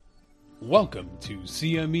Welcome to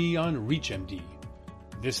CME on ReachMD.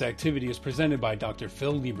 This activity is presented by Dr.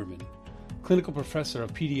 Phil Lieberman, Clinical Professor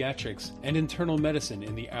of Pediatrics and Internal Medicine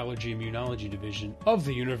in the Allergy Immunology Division of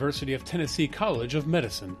the University of Tennessee College of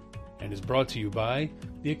Medicine, and is brought to you by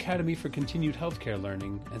the Academy for Continued Healthcare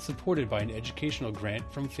Learning and supported by an educational grant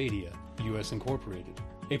from FADIA, U.S. Incorporated,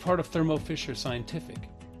 a part of Thermo Fisher Scientific.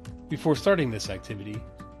 Before starting this activity,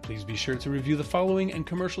 please be sure to review the following and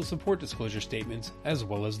commercial support disclosure statements as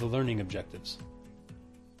well as the learning objectives.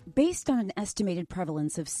 Based on an estimated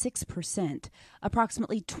prevalence of 6%,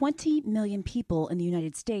 approximately 20 million people in the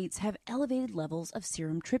United States have elevated levels of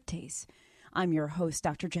serum tryptase. I'm your host,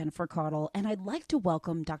 Dr. Jennifer Caudle, and I'd like to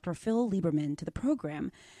welcome Dr. Phil Lieberman to the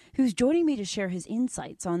program, who's joining me to share his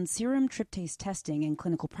insights on serum tryptase testing in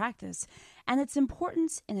clinical practice and its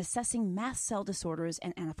importance in assessing mast cell disorders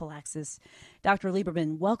and anaphylaxis. Dr.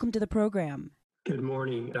 Lieberman, welcome to the program. Good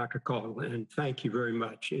morning, Dr. Caudle, and thank you very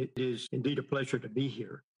much. It is indeed a pleasure to be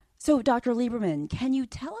here. So, Dr. Lieberman, can you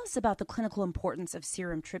tell us about the clinical importance of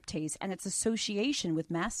serum tryptase and its association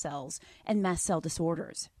with mast cells and mast cell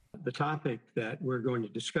disorders? The topic that we're going to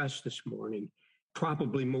discuss this morning,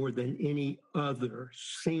 probably more than any other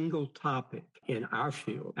single topic in our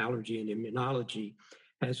field, allergy and immunology,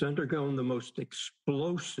 has undergone the most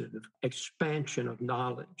explosive expansion of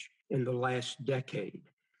knowledge in the last decade.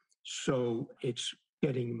 So it's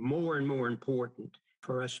getting more and more important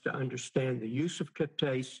for us to understand the use of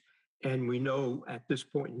tryptase, and we know at this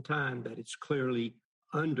point in time that it's clearly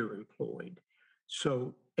underemployed.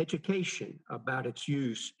 So education about its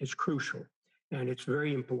use is crucial, and it's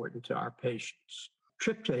very important to our patients.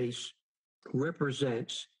 Tryptase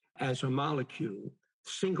represents, as a molecule,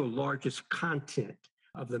 single largest content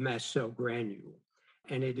of the mast cell granule,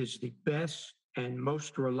 and it is the best and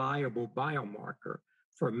most reliable biomarker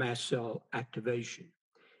for mast cell activation.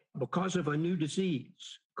 Because of a new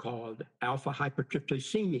disease called alpha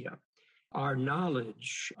hypertryptasemia, our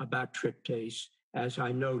knowledge about tryptase, as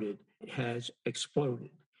I noted, has exploded.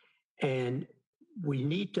 And we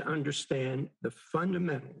need to understand the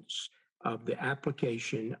fundamentals of the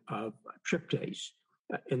application of tryptase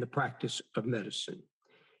in the practice of medicine.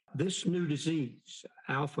 This new disease,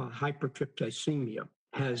 alpha hypertryptasemia,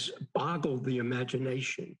 has boggled the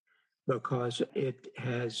imagination because it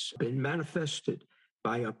has been manifested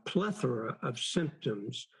by a plethora of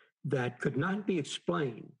symptoms that could not be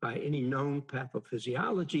explained by any known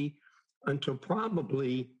pathophysiology until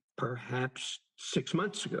probably perhaps 6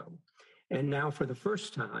 months ago. And now for the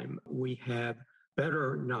first time, we have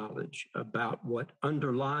better knowledge about what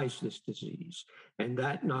underlies this disease, and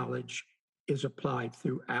that knowledge is applied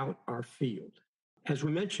throughout our field. As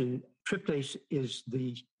we mentioned, tryptase is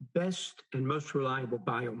the best and most reliable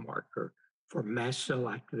biomarker for mast cell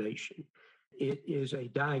activation. It is a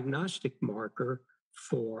diagnostic marker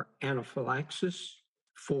for anaphylaxis,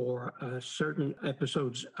 for certain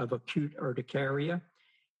episodes of acute urticaria,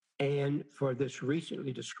 and for this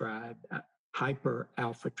recently described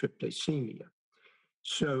hyperalpha-tryptasemia.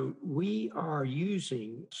 So we are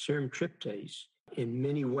using serum tryptase in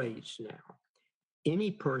many ways now.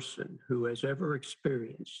 Any person who has ever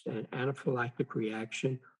experienced an anaphylactic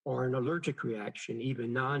reaction or an allergic reaction,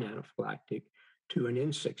 even non-anaphylactic, to an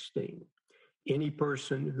insect sting, any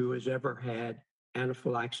person who has ever had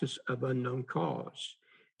anaphylaxis of unknown cause,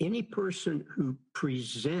 any person who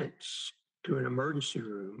presents to an emergency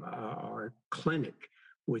room or clinic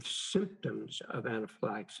with symptoms of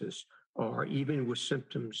anaphylaxis or even with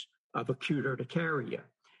symptoms of acute urticaria,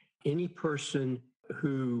 any person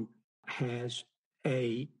who has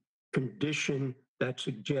a condition that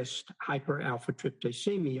suggests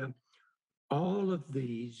hyperalpha-tryptasemia, all of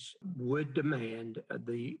these would demand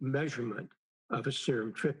the measurement of a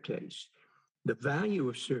serum tryptase. The value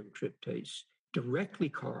of serum tryptase directly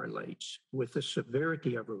correlates with the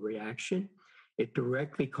severity of a reaction. It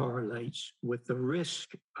directly correlates with the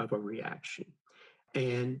risk of a reaction.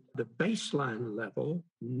 And the baseline level,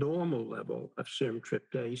 normal level of serum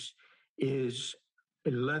tryptase is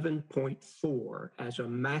 11.4 as a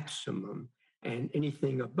maximum, and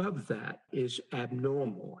anything above that is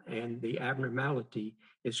abnormal, and the abnormality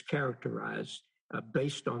is characterized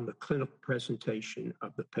based on the clinical presentation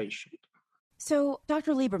of the patient. So,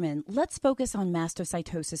 Dr. Lieberman, let's focus on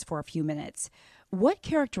mastocytosis for a few minutes. What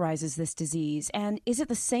characterizes this disease, and is it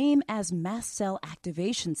the same as mast cell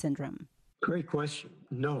activation syndrome? Great question.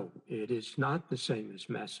 No, it is not the same as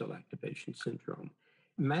mast cell activation syndrome.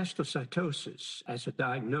 Mastocytosis, as a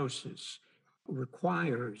diagnosis,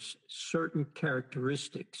 requires certain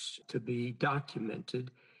characteristics to be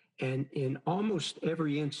documented, and in almost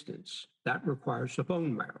every instance, that requires a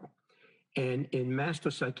bone marrow. And in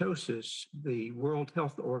mastocytosis, the World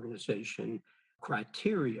Health Organization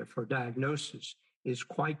criteria for diagnosis is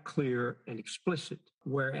quite clear and explicit,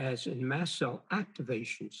 whereas in mast cell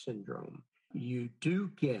activation syndrome, you do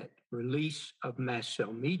get release of mast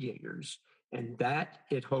cell mediators, and that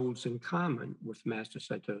it holds in common with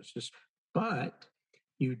mastocytosis, but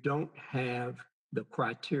you don't have the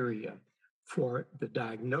criteria for the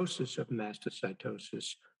diagnosis of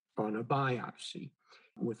mastocytosis on a biopsy.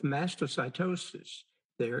 With mastocytosis,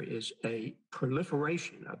 there is a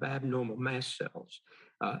proliferation of abnormal mast cells,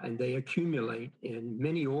 and they accumulate in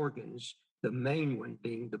many organs, the main one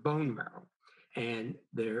being the bone marrow. And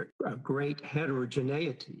there's a great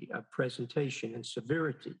heterogeneity of presentation and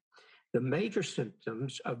severity. The major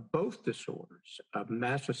symptoms of both disorders, of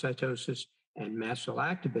mastocytosis and mast cell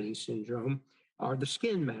activating syndrome, are the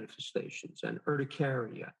skin manifestations, and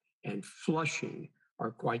urticaria and flushing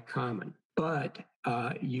are quite common. But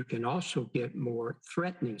you can also get more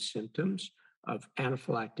threatening symptoms of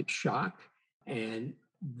anaphylactic shock, and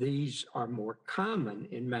these are more common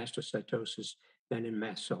in mastocytosis than in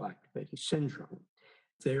mast cell activating syndrome.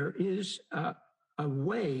 There is a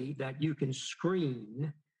way that you can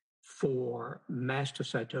screen for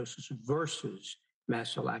mastocytosis versus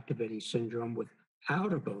mast cell activating syndrome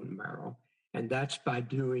without a bone marrow, and that's by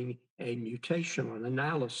doing a mutational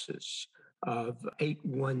analysis of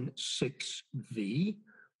 816V,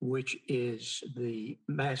 which is the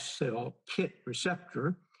mast cell KIT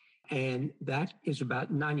receptor, and that is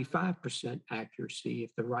about 95% accuracy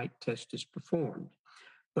if the right test is performed.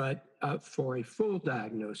 But for a full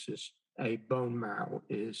diagnosis, a bone marrow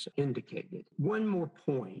is indicated. One more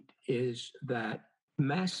point is that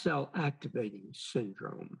mast cell activating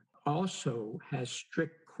syndrome also has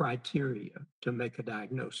strict criteria to make a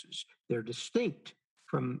diagnosis. They're distinct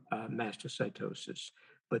from mastocytosis,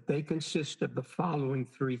 but they consist of the following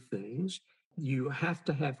three things. You have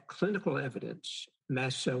to have clinical evidence,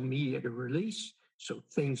 mast cell mediator release, so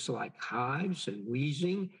things like hives and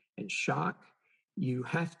wheezing and shock. You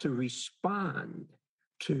have to respond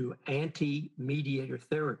to anti-mediator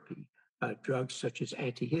therapy, drugs such as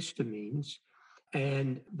antihistamines.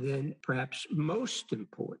 And then perhaps most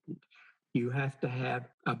important, you have to have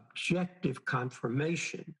objective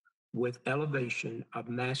confirmation with elevation of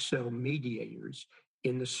mast cell mediators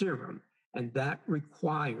in the serum, and that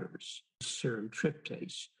requires serum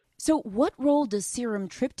tryptase. So, what role does serum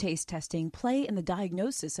tryptase testing play in the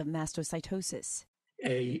diagnosis of mastocytosis?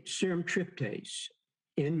 A serum tryptase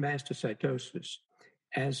in mastocytosis,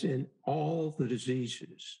 as in all the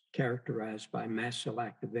diseases characterized by mast cell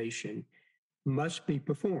activation, must be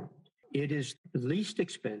performed. It is the least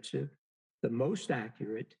expensive, the most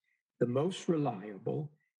accurate, the most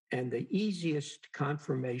reliable, and the easiest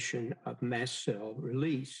confirmation of mast cell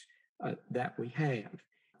release that we have.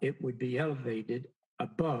 It would be elevated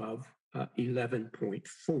above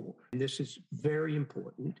 11.4. And this is very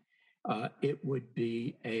important. It would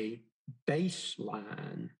be a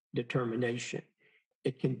baseline determination.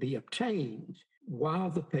 It can be obtained while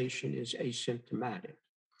the patient is asymptomatic,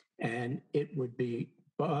 and it would be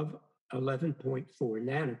above 11.4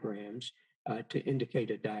 nanograms to indicate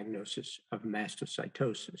a diagnosis of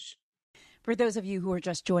mastocytosis. For those of you who are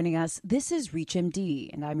just joining us, this is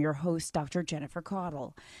ReachMD, and I'm your host, Dr. Jennifer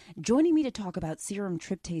Caudle. Joining me to talk about serum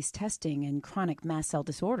tryptase testing in chronic mast cell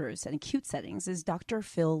disorders and acute settings is Dr.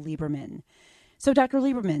 Phil Lieberman. So, Dr.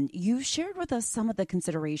 Lieberman, you've shared with us some of the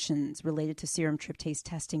considerations related to serum tryptase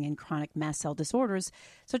testing in chronic mast cell disorders,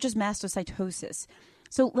 such as mastocytosis.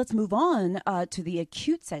 So let's move on to the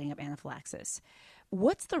acute setting of anaphylaxis.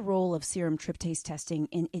 What's the role of serum tryptase testing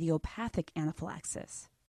in idiopathic anaphylaxis?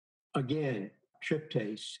 Again,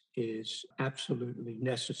 tryptase is absolutely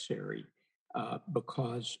necessary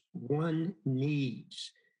because one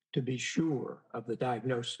needs to be sure of the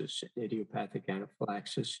diagnosis in idiopathic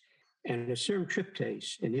anaphylaxis. And a serum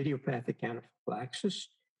tryptase in idiopathic anaphylaxis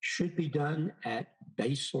should be done at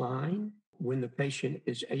baseline when the patient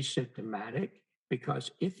is asymptomatic,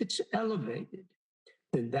 because if it's elevated,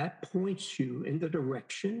 then that points you in the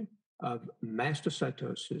direction of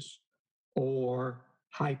mastocytosis or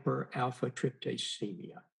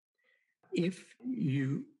hyperalpha-tryptasemia. If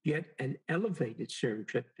you get an elevated serum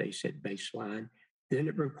tryptase at baseline, then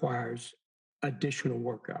it requires additional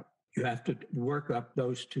workup. You have to work up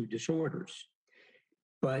those two disorders.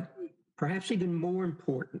 But perhaps even more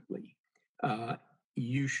importantly,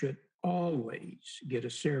 you should always get a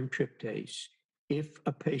serum tryptase if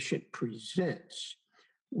a patient presents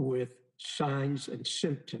with signs and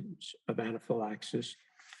symptoms of anaphylaxis,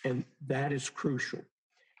 and that is crucial.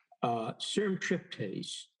 Serum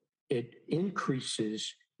tryptase, it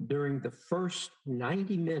increases during the first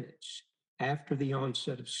 90 minutes after the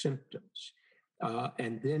onset of symptoms.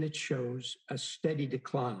 And then it shows a steady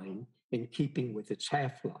decline in keeping with its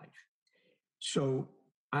half-life. So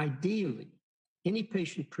ideally, any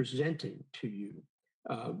patient presenting to you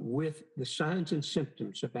with the signs and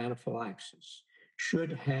symptoms of anaphylaxis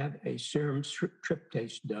should have a serum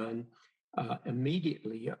tryptase done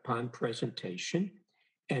immediately upon presentation.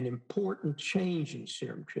 An important change in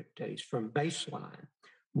serum tryptase from baseline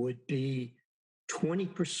would be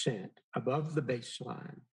 20% above the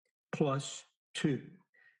baseline plus 2.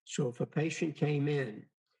 So if a patient came in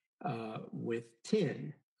with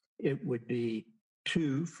 10, it would be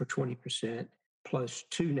 2 for 20% plus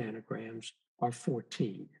 2 nanograms or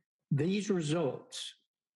 14. These results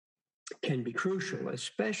can be crucial,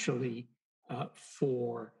 especially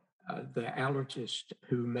for the allergist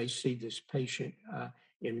who may see this patient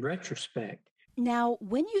in retrospect. Now,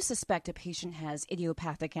 when you suspect a patient has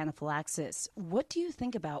idiopathic anaphylaxis, what do you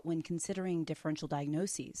think about when considering differential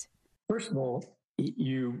diagnoses? First of all,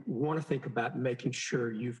 you want to think about making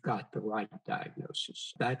sure you've got the right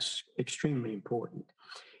diagnosis. That's extremely important.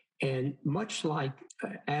 And much like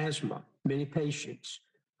asthma, many patients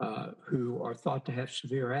who are thought to have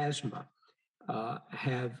severe asthma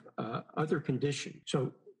have other conditions.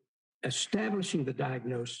 So establishing the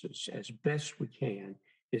diagnosis as best we can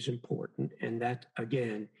is important. And that,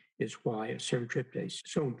 again, is why a serum tryptase is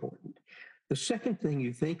so important. The second thing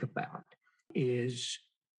you think about is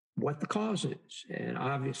what the cause is. And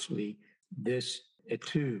obviously, this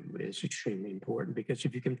too is extremely important, because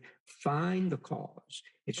if you can find the cause,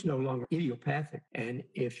 it's no longer idiopathic. And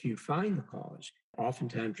if you find the cause,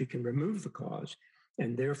 oftentimes you can remove the cause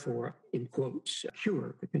and therefore, in quotes,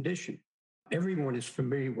 cure the condition. Everyone is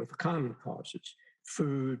familiar with the common causes: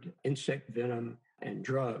 food, insect venom, and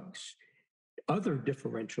drugs. Other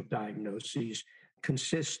differential diagnoses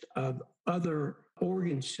consist of other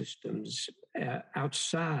organ systems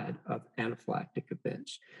outside of anaphylactic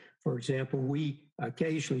events. For example, we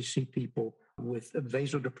occasionally see people with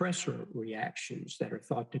vasodepressor reactions that are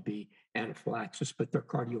thought to be anaphylaxis, but they're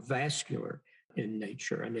cardiovascular in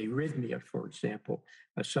nature. An arrhythmia, for example,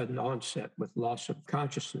 a sudden onset with loss of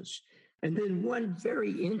consciousness. And then one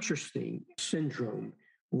very interesting syndrome,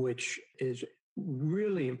 which is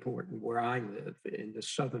really important where I live in the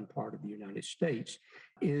southern part of the United States,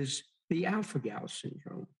 is the alpha-gal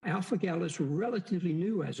syndrome. Alpha-gal is relatively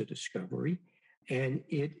new as a discovery, and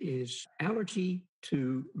it is allergy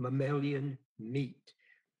to mammalian meat.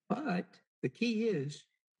 But the key is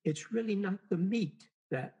it's really not the meat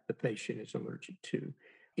that the patient is allergic to.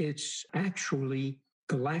 It's actually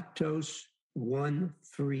galactose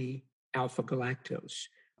 1,3 alpha-galactose,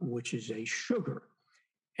 which is a sugar.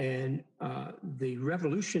 And the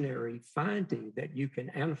revolutionary finding that you can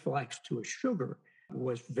anaphylax to a sugar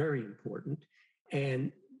was very important.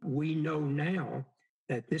 And we know now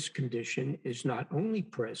that this condition is not only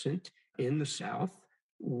present in the South,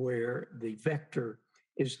 where the vector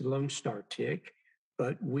is the Lone Star tick,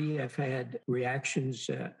 but we have had reactions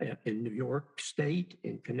in New York State,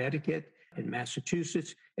 in Connecticut, in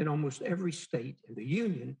Massachusetts, in almost every state in the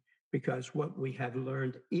Union, because what we have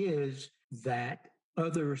learned is that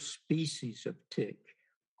other species of tick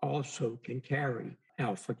also can carry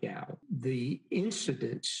alpha-gal. The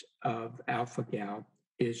incidence of alpha-gal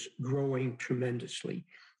is growing tremendously.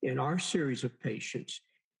 In our series of patients,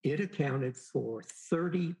 it accounted for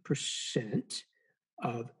 30%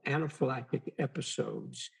 of anaphylactic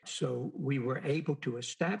episodes. So we were able to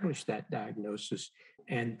establish that diagnosis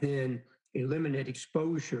and then eliminate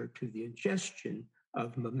exposure to the ingestion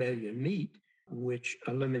of mammalian meat, which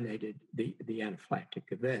eliminated the anaphylactic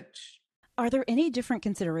events. Are there any different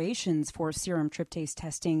considerations for serum tryptase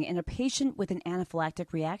testing in a patient with an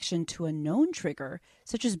anaphylactic reaction to a known trigger,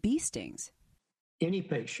 such as bee stings? Any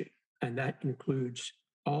patient, and that includes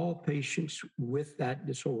all patients with that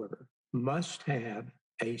disorder, must have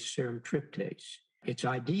a serum tryptase. It's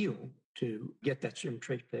ideal to get that serum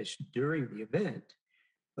tryptase during the event,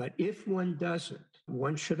 but if one doesn't,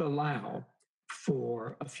 one should allow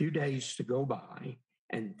for a few days to go by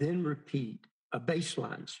and then repeat a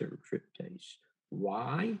baseline serum tryptase.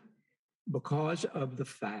 Why? Because of the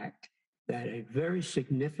fact that a very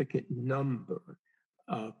significant number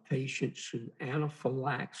of patients who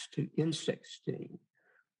anaphylax to insect sting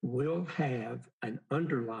will have an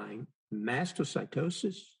underlying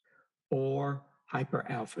mastocytosis or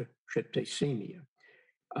hyperalpha tryptasemia.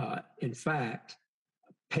 In fact,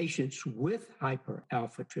 patients with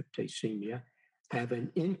hyperalpha tryptasemia have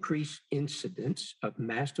an increased incidence of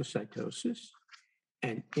mastocytosis,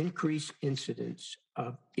 an increased incidence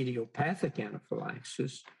of idiopathic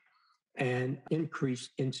anaphylaxis, and increased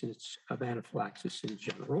incidence of anaphylaxis in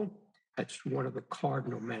general. That's one of the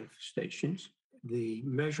cardinal manifestations. The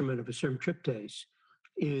measurement of a serum tryptase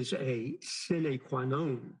is a sine qua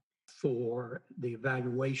non for the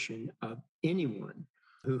evaluation of anyone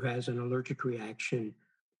who has an allergic reaction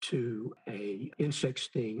to an insect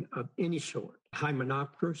sting of any sort.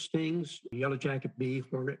 Hymenoptera stings, yellow jacket bee,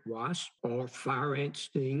 hornet wasp, or fire ant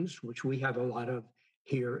stings, which we have a lot of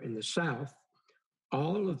here in the South.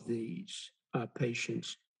 All of these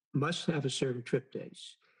patients must have a serum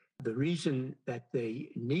tryptase. The reason that they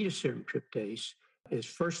need a serum tryptase is,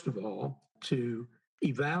 first of all, to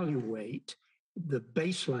evaluate the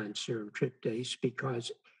baseline serum tryptase,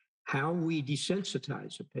 because how we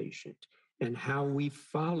desensitize a patient and how we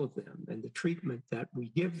follow them and the treatment that we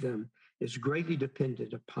give them is greatly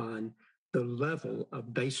dependent upon the level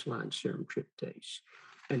of baseline serum tryptase.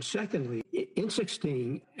 And secondly, insect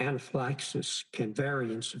sting anaphylaxis can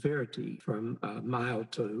vary in severity from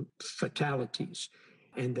mild to fatalities.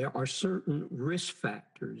 And there are certain risk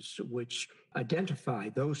factors which identify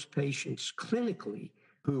those patients clinically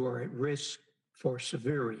who are at risk for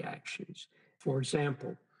severe reactions. For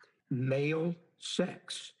example, male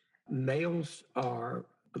sex. Males are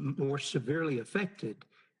more severely affected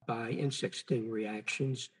by insect sting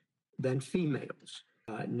reactions than females.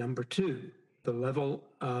 Number two, the level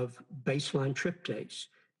of baseline tryptase.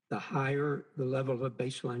 The higher the level of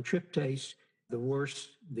baseline tryptase, the worse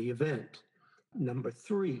the event. Number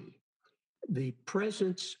three, the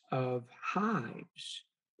presence of hives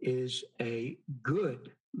is a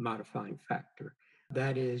good modifying factor.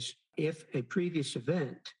 That is, if a previous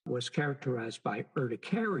event was characterized by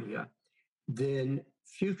urticaria, then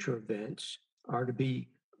future events are to be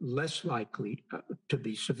less likely to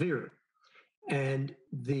be severe. And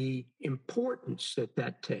the importance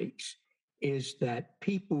that takes is that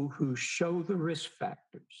people who show the risk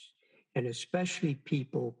factors, and especially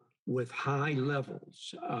people with high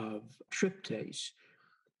levels of tryptase,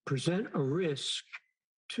 present a risk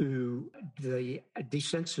to the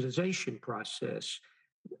desensitization process,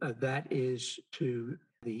 that is to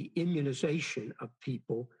the immunization of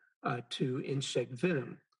people to insect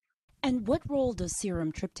venom. And what role does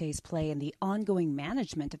serum tryptase play in the ongoing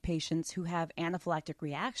management of patients who have anaphylactic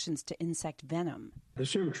reactions to insect venom? The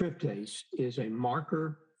serum tryptase is a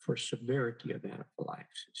marker for severity of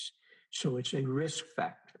anaphylaxis, so it's a risk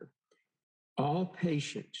factor. All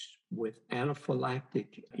patients with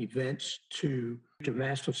anaphylactic events to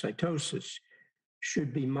mastocytosis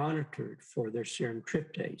should be monitored for their serum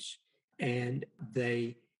tryptase, and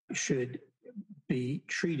they should be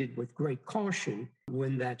treated with great caution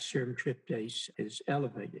when that serum tryptase is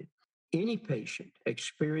elevated. Any patient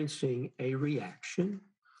experiencing a reaction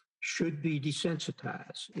should be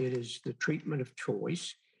desensitized. It is the treatment of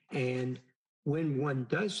choice. And when one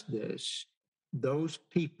does this, those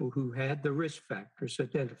people who had the risk factors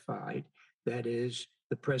identified, that is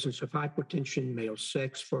the presence of hypertension, male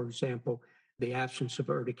sex, for example, the absence of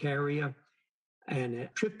urticaria, and a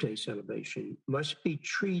tryptase elevation, must be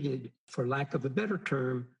treated, for lack of a better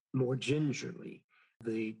term, more gingerly.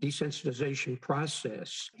 The desensitization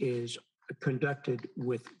process is conducted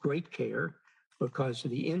with great care because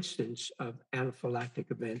the incidence of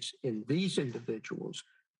anaphylactic events in these individuals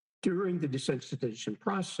during the desensitization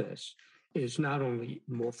process is not only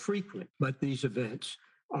more frequent, but these events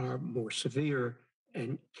are more severe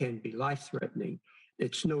and can be life-threatening.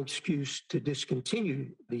 It's no excuse to discontinue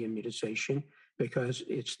the immunization because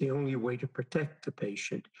it's the only way to protect the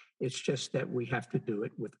patient. It's just that we have to do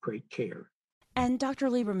it with great care. And Dr.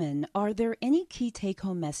 Lieberman, are there any key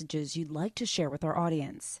take-home messages you'd like to share with our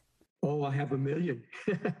audience? Oh, I have a million.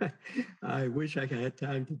 I wish I had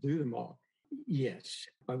time to do them all. Yes,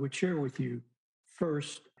 I would share with you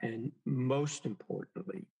first and most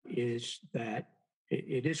importantly is that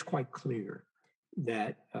it is quite clear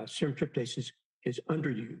that serum tryptase is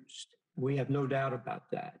underused. We have no doubt about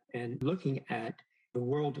that. And looking at the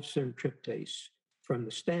world of serum tryptase from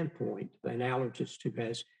the standpoint of an allergist who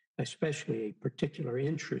has especially a particular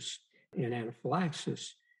interest in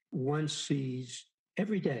anaphylaxis, one sees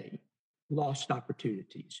every day lost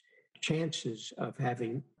opportunities, chances of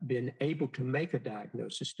having been able to make a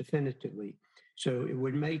diagnosis definitively. So it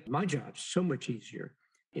would make my job so much easier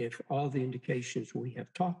if all the indications we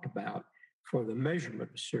have talked about for the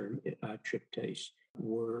measurement of serum tryptase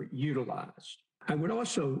were utilized. I would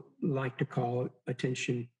also like to call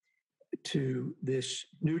attention to this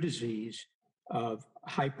new disease of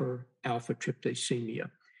hyperalpha-tryptasemia,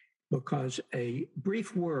 because a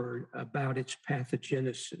brief word about its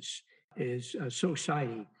pathogenesis is so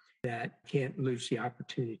exciting that I can't lose the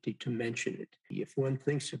opportunity to mention it. If one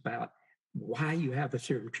thinks about why you have a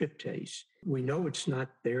serum tryptase, we know it's not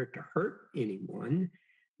there to hurt anyone,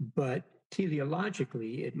 but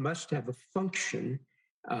teleologically, it must have a function,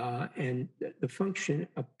 and the function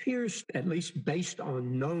appears, at least based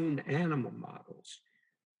on known animal models,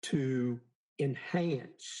 to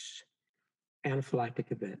enhance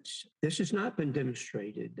anaphylactic events. This has not been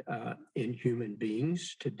demonstrated in human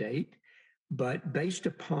beings to date, but based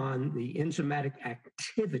upon the enzymatic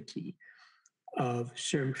activity of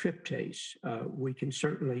serum tryptase, we can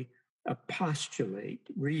certainly postulate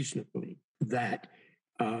reasonably that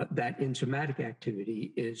that enzymatic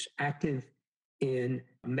activity is active in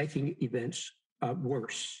making events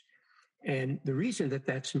worse. And the reason that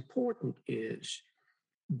that's important is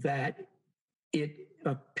that it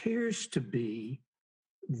appears to be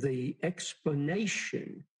the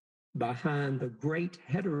explanation behind the great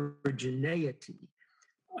heterogeneity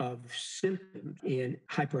of symptoms in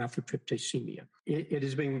hyperalpha-tryptasemia. It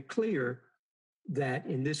has been clear that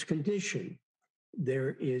in this condition,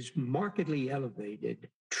 there is markedly elevated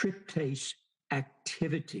tryptase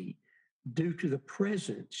activity due to the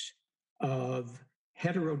presence of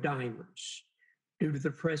heterodimers, due to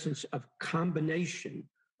the presence of combination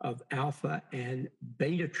of alpha and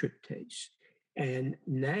beta tryptase. And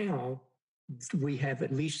now we have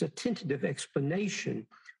at least a tentative explanation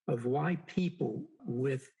of why people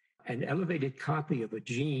with an elevated copy of a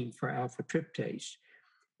gene for alpha tryptase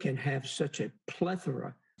can have such a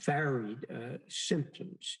plethora, varied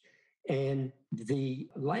symptoms. And the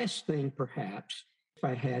last thing, perhaps, if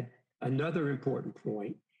I had another important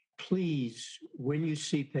point, please, when you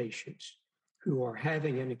see patients who are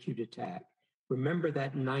having an acute attack, remember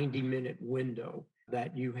that 90-minute window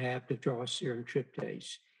that you have to draw serum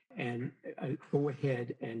tryptase and go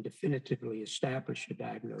ahead and definitively establish a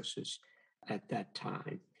diagnosis at that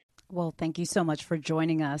time. Well, thank you so much for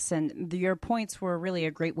joining us. And your points were really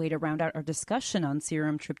a great way to round out our discussion on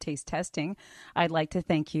serum tryptase testing. I'd like to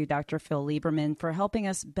thank you, Dr. Phil Lieberman, for helping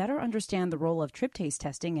us better understand the role of tryptase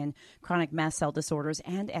testing in chronic mast cell disorders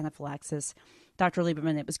and anaphylaxis. Dr.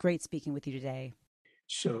 Lieberman, it was great speaking with you today.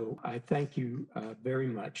 So I thank you very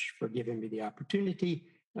much for giving me the opportunity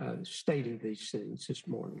stating these things this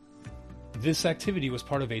morning. This activity was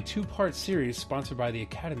part of a two-part series sponsored by the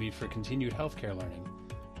Academy for Continued Healthcare Learning.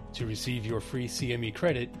 To receive your free CME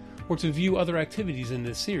credit or to view other activities in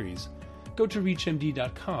this series, go to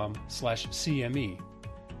reachmd.com/CME.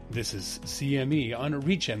 This is CME on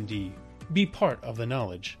ReachMD. Be part of the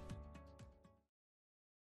knowledge.